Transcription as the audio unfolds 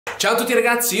Ciao a tutti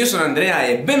ragazzi, io sono Andrea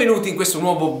e benvenuti in questo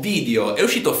nuovo video. È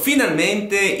uscito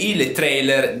finalmente il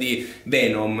trailer di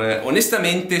Venom.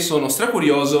 Onestamente sono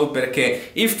stracurioso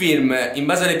perché il film, in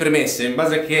base alle premesse, in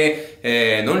base a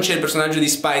che non c'è il personaggio di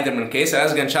Spider-Man che sarà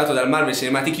sganciato dal Marvel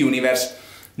Cinematic Universe,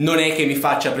 non è che mi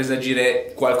faccia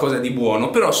presagire qualcosa di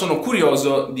buono, però sono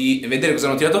curioso di vedere cosa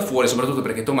hanno tirato fuori, soprattutto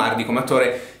perché Tom Hardy come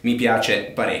attore mi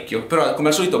piace parecchio. Però come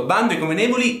al solito bando i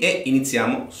convenevoli e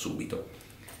iniziamo subito.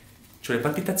 C'ho le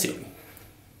palpitazioni.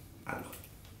 Allora.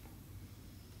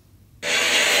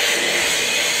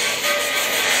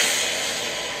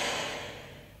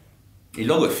 Il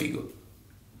logo è figo.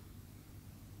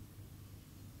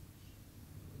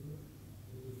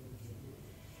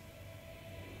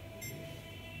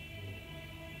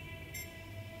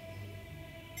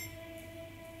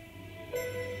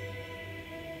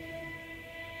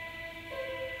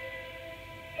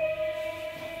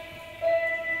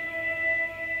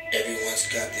 Everyone's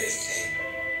got their thing.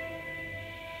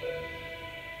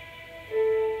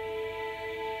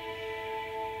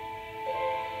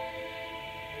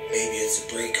 Maybe it's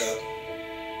a breakup,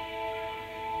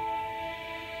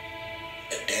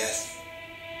 a death,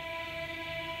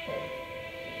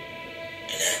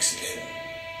 an accident.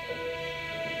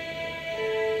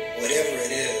 Whatever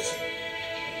it is,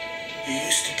 you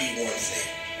used to be one thing.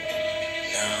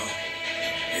 Now,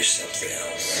 you're something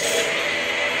else.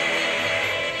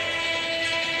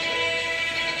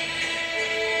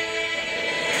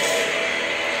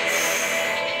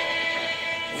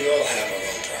 We all have our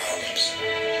own problems,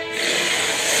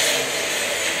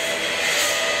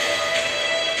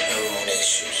 our own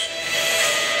issues,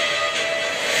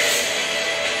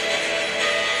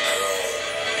 our own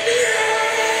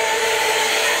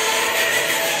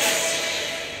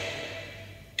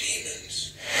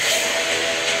demons.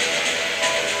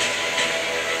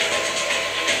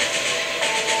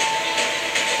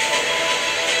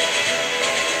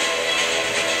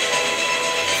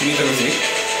 Finita così?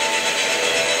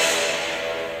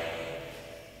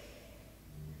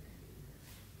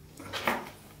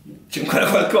 C'è ancora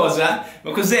qualcosa?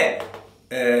 Ma cos'è?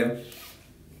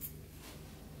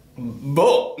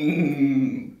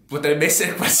 Potrebbe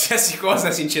essere qualsiasi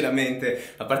cosa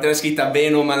sinceramente. A parte la scritta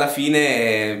Venom alla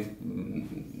fine,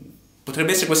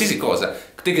 potrebbe essere qualsiasi cosa.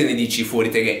 Te che ne dici fuori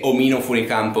te che omino fuori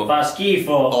campo? Fa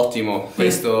schifo. Ottimo,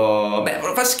 questo... Beh,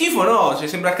 fa schifo no, cioè,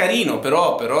 sembra carino,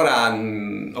 però per ora...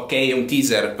 ok, è un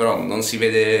teaser, però non si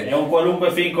vede... È un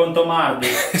qualunque film con Tom Hardy.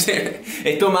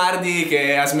 È Tom Hardy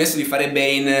che ha smesso di fare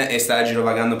Bane e sta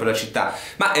girovagando per la città.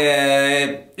 Ma,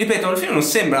 ripeto, il film non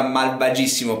sembra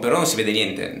malvagissimo, però non si vede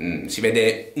niente. Si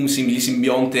vede un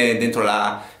simbionte dentro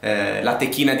la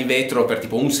techina di vetro per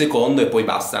tipo un secondo e poi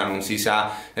basta. Non si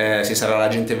sa se sarà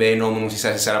l'agente Venom, non si sa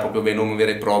se sarà proprio Venom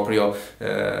vero e proprio.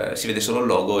 Si vede solo il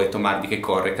logo e Tom Hardy che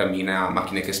corre, cammina,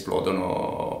 macchine che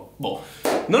esplodono. Boh.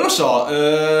 Non lo so,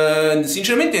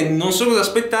 sinceramente non so cosa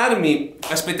aspettarmi.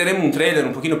 Aspetteremo un trailer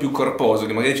un pochino più corposo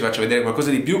che magari ci faccia vedere qualcosa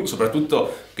di più,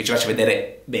 soprattutto che ci faccia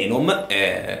vedere Venom.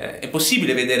 È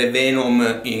possibile vedere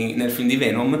Venom nel film di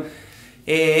Venom.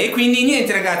 E quindi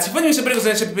niente ragazzi, fatemi sapere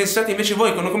cosa ne pensate invece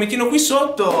voi con un commentino qui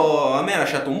sotto. A me ha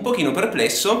lasciato un pochino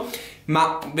perplesso,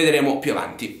 ma vedremo più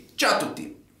avanti. Ciao a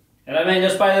tutti! Era meglio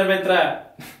Spider-Man 3.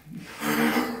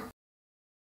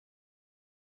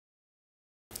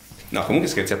 No, comunque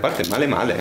scherzi a parte, male male.